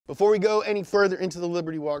Before we go any further into the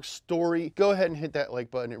Liberty Walk story, go ahead and hit that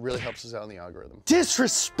like button. It really helps us out in the algorithm.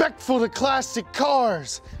 Disrespectful to classic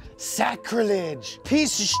cars. Sacrilege.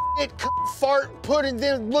 Piece of shit, fart, put it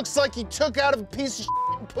there. Looks like he took out of a piece of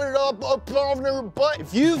shit and put it up on her butt.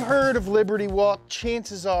 If you've heard of Liberty Walk,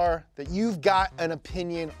 chances are that you've got an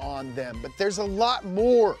opinion on them. But there's a lot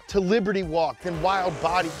more to Liberty Walk than wild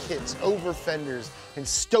body kits, overfenders, and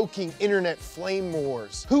stoking internet flame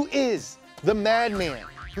wars. Who is the madman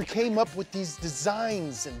who came up with these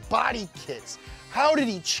designs and body kits? How did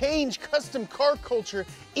he change custom car culture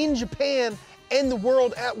in Japan and the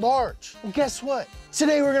world at large? Well, guess what?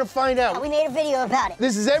 Today we're gonna find out. We made a video about it.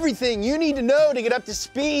 This is everything you need to know to get up to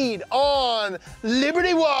speed on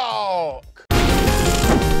Liberty Walk.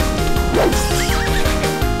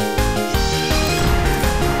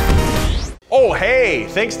 Oh hey,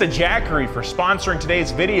 thanks to Jackery for sponsoring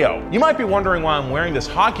today's video. You might be wondering why I'm wearing this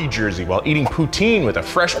hockey jersey while eating poutine with a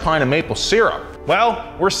fresh pint of maple syrup.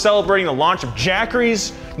 Well, we're celebrating the launch of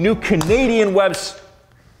Jackery's new Canadian website.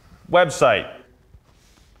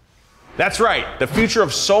 That's right, the future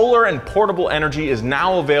of solar and portable energy is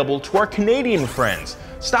now available to our Canadian friends.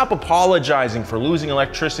 Stop apologizing for losing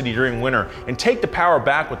electricity during winter and take the power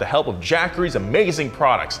back with the help of Jackery's amazing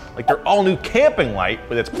products, like their all-new camping light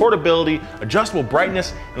with its portability, adjustable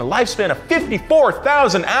brightness, and a lifespan of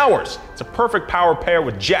 54,000 hours. It's a perfect power pair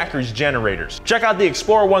with Jackery's generators. Check out the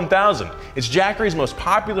Explorer 1000. It's Jackery's most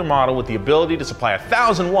popular model with the ability to supply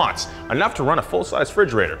 1,000 watts, enough to run a full-size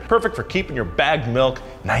refrigerator. Perfect for keeping your bagged milk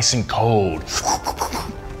nice and cold.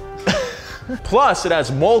 Plus, it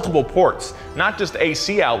has multiple ports, not just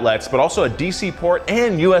AC outlets, but also a DC port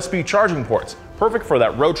and USB charging ports. Perfect for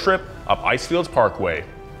that road trip up Icefields Parkway.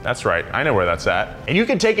 That's right, I know where that's at. And you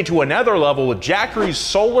can take it to another level with Jackery's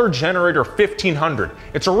Solar Generator 1500.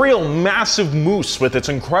 It's a real massive moose with its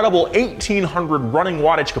incredible 1800 running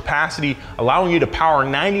wattage capacity, allowing you to power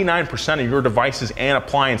 99% of your devices and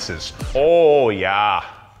appliances. Oh yeah,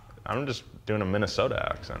 I'm just doing a Minnesota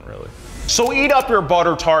accent, really. So eat up your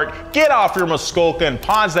butter tart, get off your Muskoka, and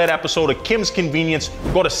pause that episode of Kim's Convenience.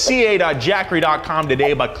 Go to ca.jackery.com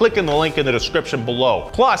today by clicking the link in the description below.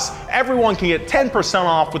 Plus, everyone can get 10%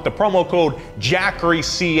 off with the promo code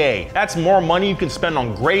JACKERYCA. That's more money you can spend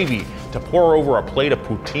on gravy to pour over a plate of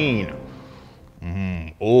poutine.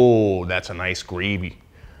 Oh, that's a nice gravy.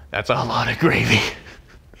 That's a lot of gravy.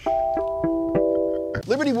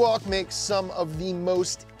 Liberty Walk makes some of the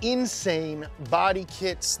most insane body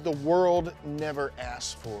kits the world never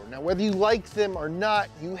asked for. Now, whether you like them or not,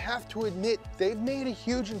 you have to admit they've made a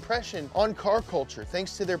huge impression on car culture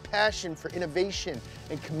thanks to their passion for innovation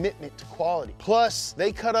and commitment to quality. Plus,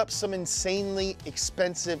 they cut up some insanely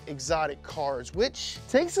expensive exotic cars, which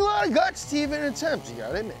takes a lot of guts to even attempt, you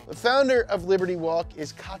gotta admit. The founder of Liberty Walk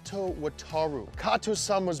is Kato Wataru.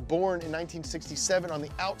 Kato-san was born in 1967 on the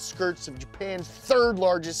outskirts of Japan's third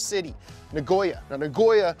largest city, Nagoya. Now,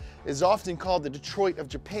 Nagoya is often called the Detroit of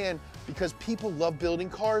Japan because people love building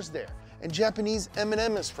cars there. And Japanese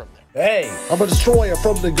M&M is from there. Hey, I'm a destroyer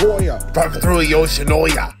from Nagoya. Back through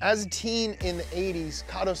Yoshinoya. As a teen in the 80s,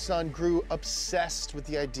 Kato-san grew obsessed with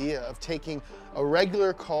the idea of taking a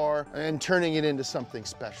regular car and turning it into something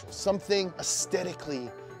special, something aesthetically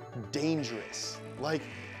dangerous, like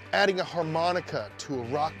adding a harmonica to a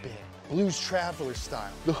rock band, Blues Traveler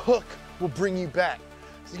style. The hook will bring you back.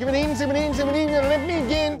 Now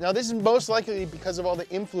this is most likely because of all the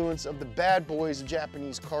influence of the bad boys of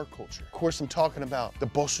Japanese car culture. Of course, I'm talking about the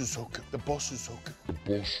Bosuzoku. The Bosuzoku. The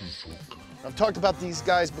Bosuzoku. I've talked about these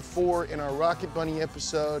guys before in our Rocket Bunny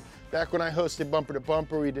episode. Back when I hosted Bumper to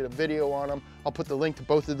Bumper, we did a video on them. I'll put the link to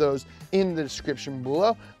both of those in the description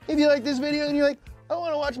below. If you like this video and you're like, I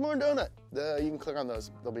want to watch more Donut, you can click on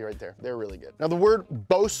those. They'll be right there. They're really good. Now the word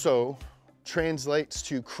boso translates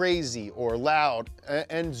to crazy or loud,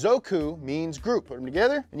 and zoku means group. Put them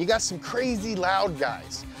together, and you got some crazy loud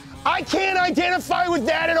guys. I can't identify with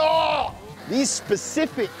that at all! These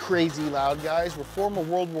specific crazy loud guys were former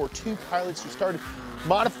World War II pilots who started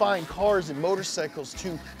modifying cars and motorcycles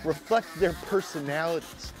to reflect their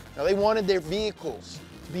personalities. Now, they wanted their vehicles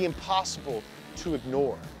to be impossible to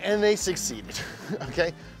ignore, and they succeeded,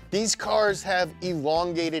 okay? These cars have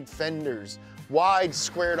elongated fenders, wide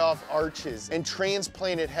squared off arches, and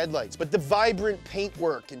transplanted headlights. But the vibrant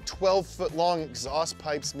paintwork and 12-foot-long exhaust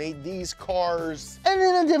pipes made these cars a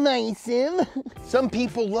little divisive. Some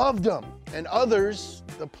people loved them, and others,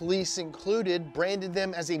 the police included, branded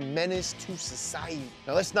them as a menace to society.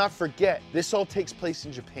 Now let's not forget, this all takes place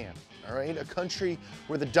in Japan, all right? A country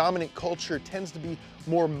where the dominant culture tends to be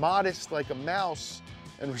more modest like a mouse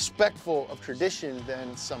and respectful of tradition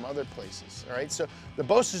than some other places, all right? So the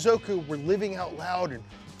Bosuzoku were living out loud and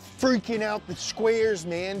freaking out the squares,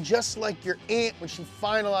 man, just like your aunt when she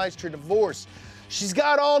finalized her divorce. She's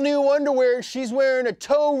got all new underwear, she's wearing a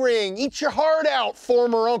toe ring. Eat your heart out,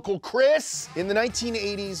 former Uncle Chris. In the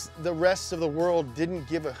 1980s, the rest of the world didn't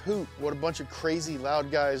give a hoot what a bunch of crazy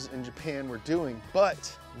loud guys in Japan were doing,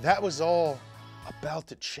 but that was all about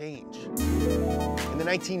to change. In the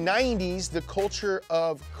 1990s, the culture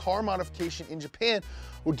of car modification in Japan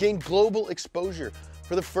would gain global exposure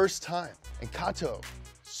for the first time, and Kato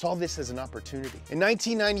saw this as an opportunity. In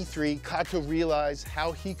 1993, Kato realized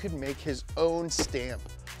how he could make his own stamp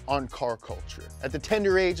on car culture. At the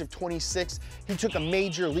tender age of 26, he took a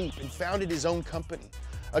major leap and founded his own company.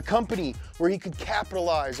 A company where he could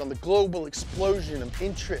capitalize on the global explosion of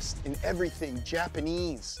interest in everything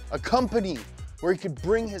Japanese. A company where he could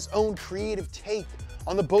bring his own creative take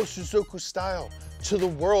on the Bosuzoku style to the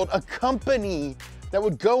world. A company that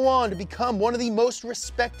would go on to become one of the most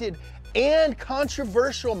respected and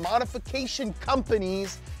controversial modification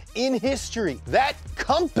companies in history. That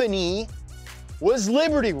company was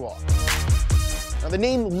Liberty Walk. Now the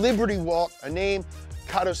name Liberty Walk, a name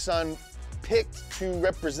Kato-san picked to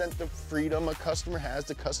represent the freedom a customer has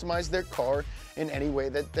to customize their car in any way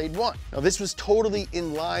that they'd want. Now this was totally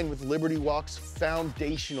in line with Liberty Walk's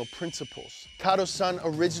foundational principles. Kato-san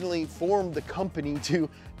originally formed the company to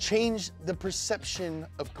change the perception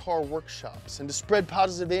of car workshops and to spread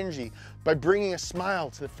positive energy by bringing a smile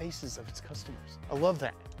to the faces of its customers. I love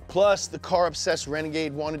that. Plus, the car-obsessed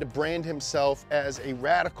renegade wanted to brand himself as a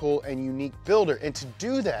radical and unique builder. And to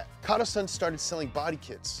do that, Kato-san started selling body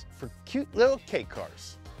kits for cute little K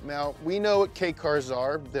cars. Now, we know what K cars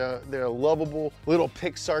are. They're lovable little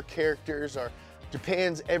Pixar characters, are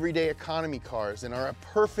Japan's everyday economy cars, and are a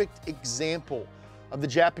perfect example of the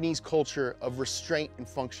Japanese culture of restraint and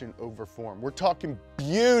function over form. We're talking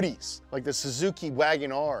beauties like the Suzuki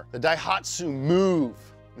Wagon R, the Daihatsu Move,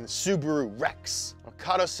 and the Subaru Rex.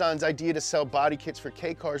 Kato-san's idea to sell body kits for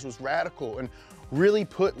K cars was radical and really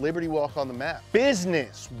put Liberty Walk on the map.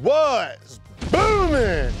 Business was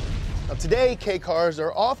booming! Now today, K cars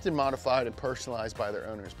are often modified and personalized by their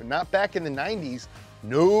owners, but not back in the 90s,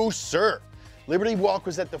 no sir. Liberty Walk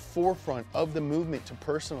was at the forefront of the movement to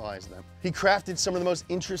personalize them. He crafted some of the most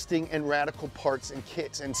interesting and radical parts and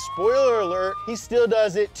kits, and spoiler alert, he still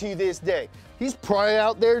does it to this day. He's probably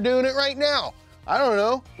out there doing it right now. I don't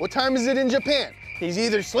know, what time is it in Japan? He's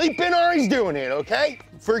either sleeping or he's doing it, okay?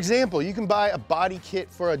 For example, you can buy a body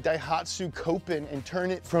kit for a Daihatsu Copen and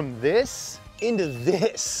turn it from this into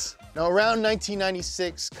this. Now around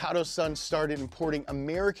 1996, Kato-san started importing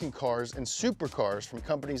American cars and supercars from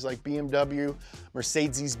companies like BMW,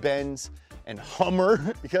 Mercedes-Benz, and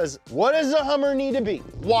Hummer, because what does a Hummer need to be?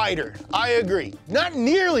 Wider, I agree. Not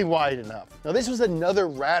nearly wide enough. Now this was another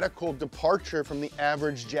radical departure from the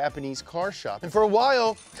average Japanese car shop. And for a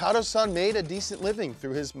while, Kato-san made a decent living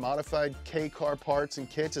through his modified K car parts and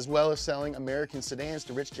kits, as well as selling American sedans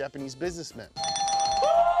to rich Japanese businessmen.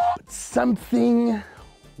 But something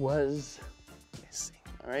was missing.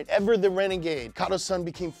 All right, ever the renegade, Kato-san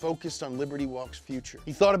became focused on Liberty Walk's future.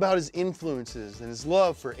 He thought about his influences and his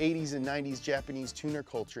love for 80s and 90s Japanese tuner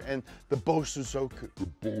culture and the Bosuzoku.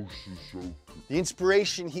 The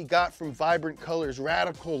inspiration he got from vibrant colors,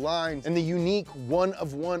 radical lines, and the unique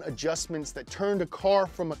one-of-one adjustments that turned a car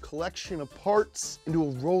from a collection of parts into a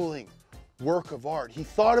rolling work of art. He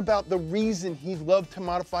thought about the reason he loved to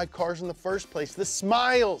modify cars in the first place, the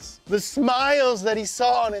smiles that he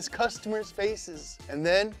saw on his customers' faces. And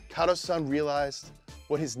then Kato-san realized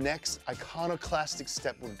what his next iconoclastic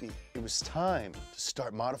step would be. It was time to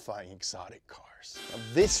start modifying exotic cars. Now,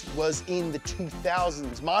 this was in the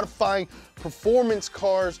 2000s. Modifying performance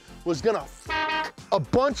cars was gonna fuck a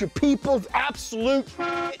bunch of people's absolute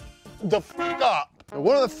the fuck up. Now,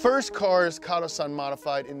 one of the first cars Kato-san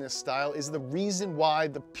modified in this style is the reason why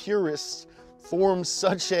the purists formed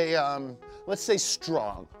such a, let's say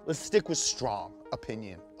strong, let's stick with strong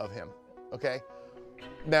opinion of him, okay?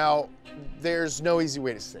 Now, there's no easy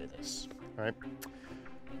way to say this, right?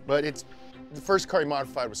 But the first car he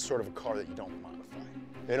modified was sort of a car that you don't modify.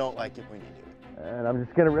 They don't like it when you do it. And I'm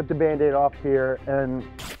just gonna rip the Band-Aid off here, and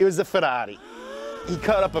it was a Ferrari. He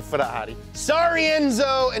cut up a Ferrari. Sorry,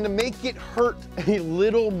 Enzo! And to make it hurt a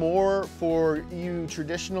little more for you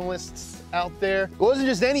traditionalists out there, it wasn't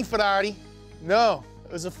just any Ferrari. No,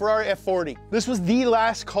 it was a Ferrari F40. This was the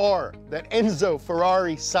last car that Enzo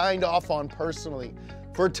Ferrari signed off on personally.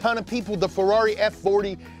 For a ton of people, the Ferrari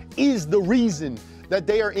F40 is the reason that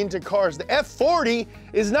they are into cars. The F40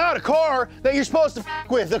 is not a car that you're supposed to f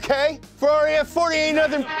with, okay? Ferrari F40 ain't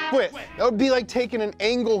nothing to f with. That would be like taking an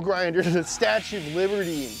angle grinder to the Statue of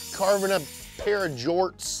Liberty and carving a pair of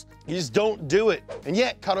jorts. You just don't do it. And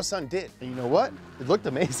yet, Kato-san did. And you know what? It looked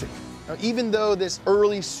amazing. Now, even though this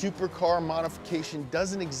early supercar modification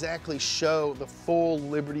doesn't exactly show the full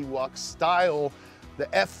Liberty Walk style, the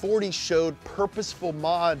F40 showed purposeful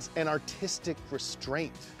mods and artistic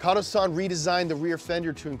restraint. Kato-san redesigned the rear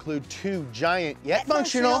fender to include two giant, yet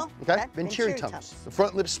functional, Venturi tunnels. The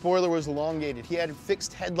front lip spoiler was elongated. He added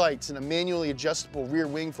fixed headlights and a manually adjustable rear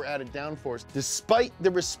wing for added downforce. Despite the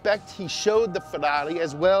respect he showed the Ferrari,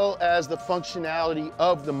 as well as the functionality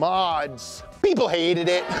of the mods, people hated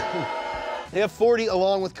it. The F40,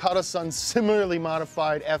 along with Kato-san's similarly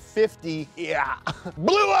modified F50,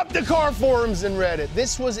 blew up the car forums and Reddit.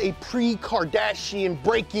 This was a pre-Kardashian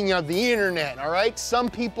breaking of the internet, all right? Some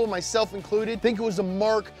people, myself included, think it was a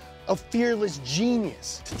mark of fearless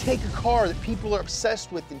genius to take a car that people are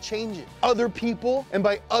obsessed with and change it. Other people, and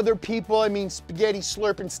by other people I mean spaghetti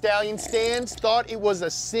slurping stallion stands, thought it was a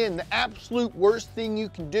sin, the absolute worst thing you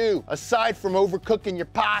can do, aside from overcooking your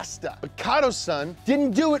pasta. But Kato-san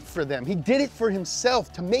didn't do it for them. He did it for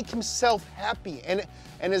himself, to make himself happy. And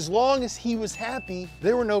as long as he was happy,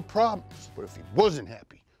 there were no problems. But if he wasn't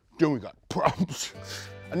happy, then we got problems.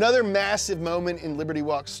 Another massive moment in Liberty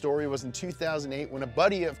Walk's story was in 2008 when a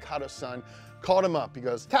buddy of Kato-san called him up. He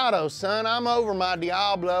goes, "Kato-san, I'm over my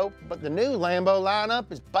Diablo, but the new Lambo lineup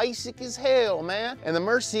is basic as hell, man. And the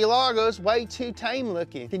Murcielago's way too tame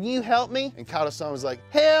looking. Can you help me?" And Kato-san was like,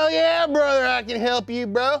 "Hell yeah, brother, I can help you,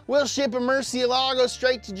 bro. We'll ship a Murcielago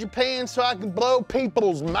straight to Japan so I can blow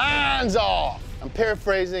people's minds off." I'm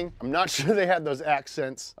paraphrasing. I'm not sure they had those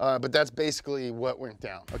accents, but that's basically what went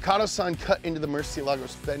down. Kato-san cut into the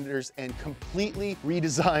Murcielago's fenders and completely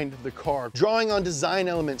redesigned the car, drawing on design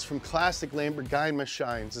elements from classic Lamborghini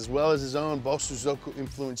machines, as well as his own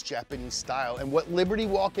Bosuzoku-influenced Japanese style. And what Liberty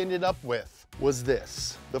Walk ended up with was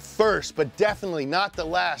this. The first, but definitely not the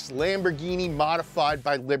last, Lamborghini modified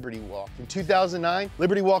by Liberty Walk. In 2009,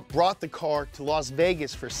 Liberty Walk brought the car to Las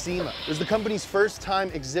Vegas for SEMA. It was the company's first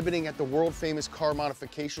time exhibiting at the world-famous car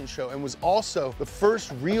modification show and was also the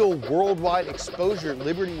first real worldwide exposure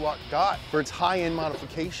Liberty Walk got for its high-end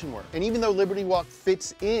modification work. And even though Liberty Walk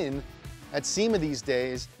fits in at SEMA these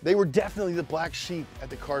days, they were definitely the black sheep at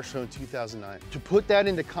the car show in 2009. To put that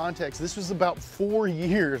into context, this was about 4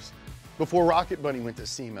 years before Rocket Bunny went to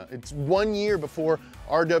SEMA. It's 1 year before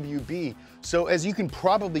RWB. So as you can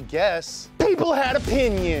probably guess, people had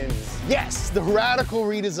opinions. Yes, the radical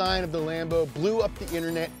redesign of the Lambo blew up the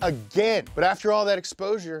internet again. But after all that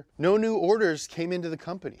exposure, no new orders came into the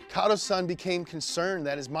company. Kato-san became concerned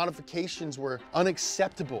that his modifications were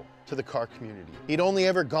unacceptable to the car community. He'd only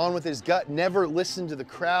ever gone with his gut, never listened to the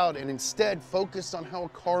crowd, and instead focused on how a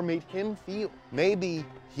car made him feel. Maybe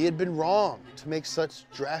he had been wrong to make such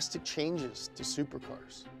drastic changes to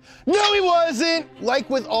supercars. No, he wasn't! Like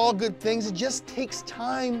with all good things, it just takes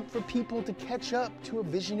time for people to catch up to a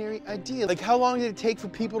visionary idea. Like, how long did it take for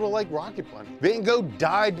people to like Rocket Bunny? Van Gogh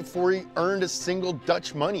died before he earned a single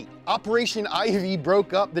Dutch money. Operation Ivy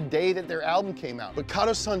broke up the day that their album came out. But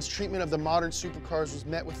Kato-san's treatment of the modern supercars was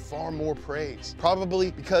met with far more praise. Probably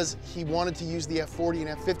because he wanted to use the F40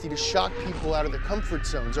 and F50 to shock people out of their comfort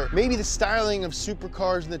zones. Or maybe the styling of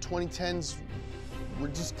supercars in the 2010s were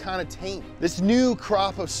just kind of tame. This new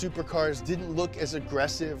crop of supercars didn't look as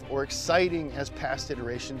aggressive or exciting as past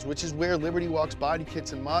iterations, which is where Liberty Walk's body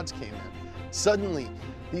kits and mods came in. Suddenly,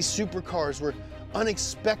 these supercars were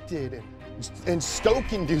unexpected and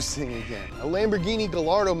stoke-inducing again. A Lamborghini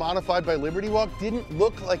Gallardo modified by Liberty Walk didn't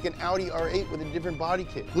look like an Audi R8 with a different body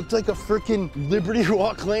kit. It looked like a freaking Liberty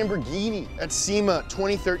Walk Lamborghini. At SEMA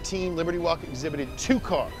 2013, Liberty Walk exhibited two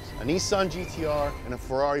cars, a Nissan GTR and a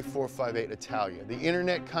Ferrari 458 Italia. The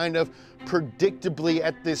internet kind of predictably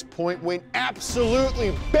at this point went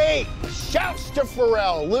absolutely baked. Shouts to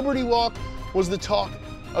Pharrell. Liberty Walk was the talk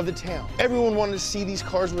of the town. Everyone wanted to see these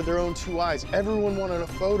cars with their own two eyes. Everyone wanted a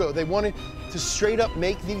photo. They wanted to straight up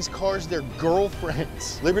make these cars their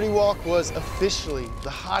girlfriends. Liberty Walk was officially the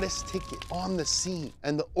hottest ticket on the scene,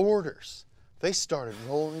 and the orders, they started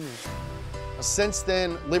rolling in. Since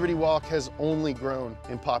then, Liberty Walk has only grown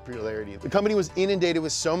in popularity. The company was inundated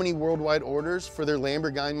with so many worldwide orders for their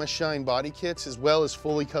Lamborghini machine body kits, as well as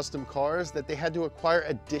fully custom cars, that they had to acquire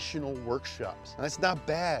additional workshops. And that's not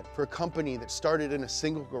bad for a company that started in a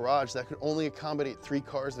single garage that could only accommodate 3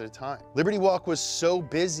 cars at a time. Liberty Walk was so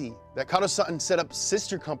busy that Kato-san set up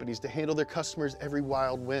sister companies to handle their customers' every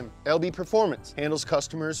wild whim. LB Performance handles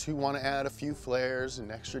customers who want to add a few flares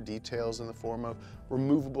and extra details in the form of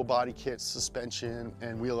removable body kits, suspension,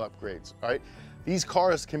 and wheel upgrades, all right? These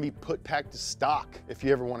cars can be put back to stock if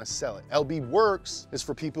you ever want to sell it. LB Works is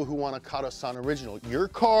for people who want a Kato-san original. Your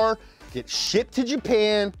car gets shipped to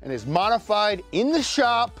Japan and is modified in the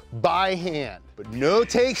shop by hand. But no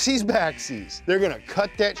takesies backsies. They're gonna cut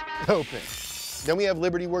that open. Then we have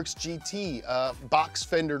Liberty Works GT, box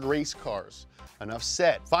fendered race cars. Enough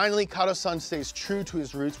said. Finally, Kato-san stays true to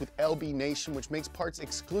his roots with LB Nation, which makes parts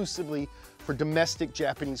exclusively for domestic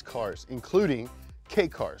Japanese cars, including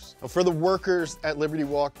K-cars. Now, for the workers at Liberty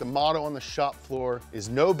Walk, the motto on the shop floor is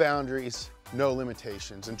no boundaries, no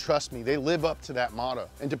limitations. And trust me, they live up to that motto.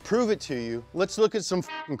 And to prove it to you, let's look at some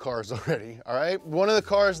f***ing cars already, all right? One of the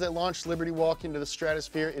cars that launched Liberty Walk into the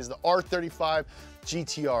stratosphere is the R35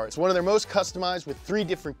 GTR. It's one of their most customized with 3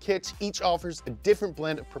 different kits. Each offers a different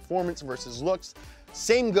blend of performance versus looks.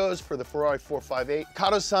 Same goes for the Ferrari 458.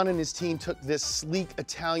 Kato-san and his team took this sleek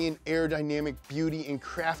Italian aerodynamic beauty and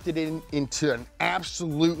crafted it into an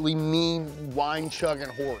absolutely mean wine-chugging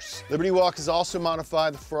horse. Liberty Walk has also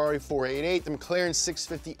modified the Ferrari 488, the McLaren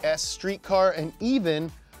 650S street car, and even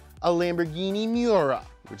a Lamborghini Miura,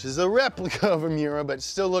 which is a replica of a Miura, but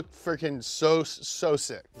still looked freaking so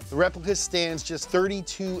sick. The replica stands just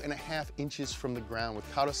 32.5 inches from the ground with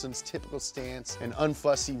Kato-san's typical stance and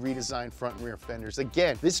unfussy redesigned front and rear fenders.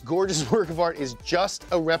 Again, this gorgeous work of art is just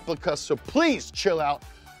a replica, so please chill out.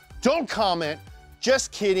 Don't comment,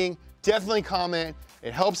 just kidding, definitely comment.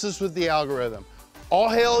 It helps us with the algorithm. All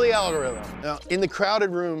hail the algorithm. Now, in the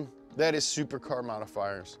crowded room, that is supercar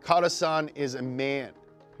modifiers. Kato-san is a man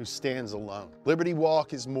who stands alone. Liberty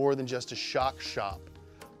Walk is more than just a shock shop.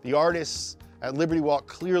 The artists at Liberty Walk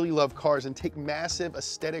clearly love cars and take massive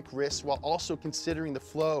aesthetic risks while also considering the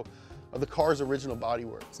flow of the car's original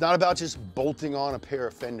bodywork. It's not about just bolting on a pair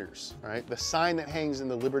of fenders, right? The sign that hangs in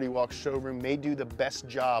the Liberty Walk showroom may do the best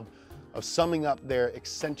job of summing up their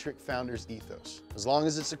eccentric founder's ethos. As long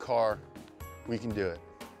as it's a car, we can do it.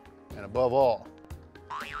 And above all,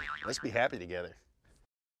 let's be happy together.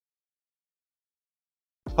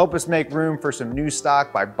 Help us make room for some new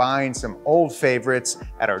stock by buying some old favorites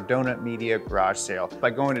at our Donut Media garage sale by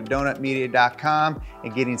going to donutmedia.com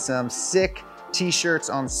and getting some sick t-shirts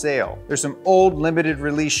on sale. There's some old limited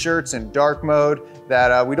release shirts in dark mode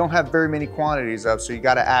that we don't have very many quantities of, so you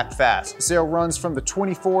gotta act fast. The sale runs from the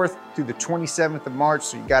 24th through the 27th of March,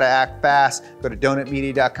 so you gotta act fast. Go to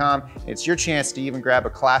donutmedia.com. It's your chance to even grab a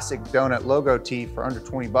classic donut logo tee for under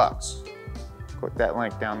 20 bucks. Click that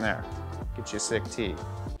link down there. Get you a sick tee.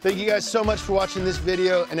 Thank you guys so much for watching this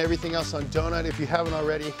video and everything else on Donut. If you haven't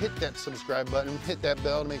already, hit that subscribe button, hit that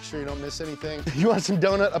bell to make sure you don't miss anything. If you want some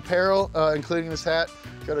Donut apparel, including this hat,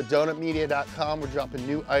 go to donutmedia.com. We're dropping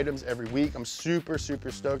new items every week. I'm super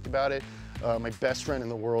stoked about it. My best friend in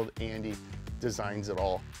the world, Andy, designs it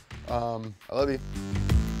all. I love you.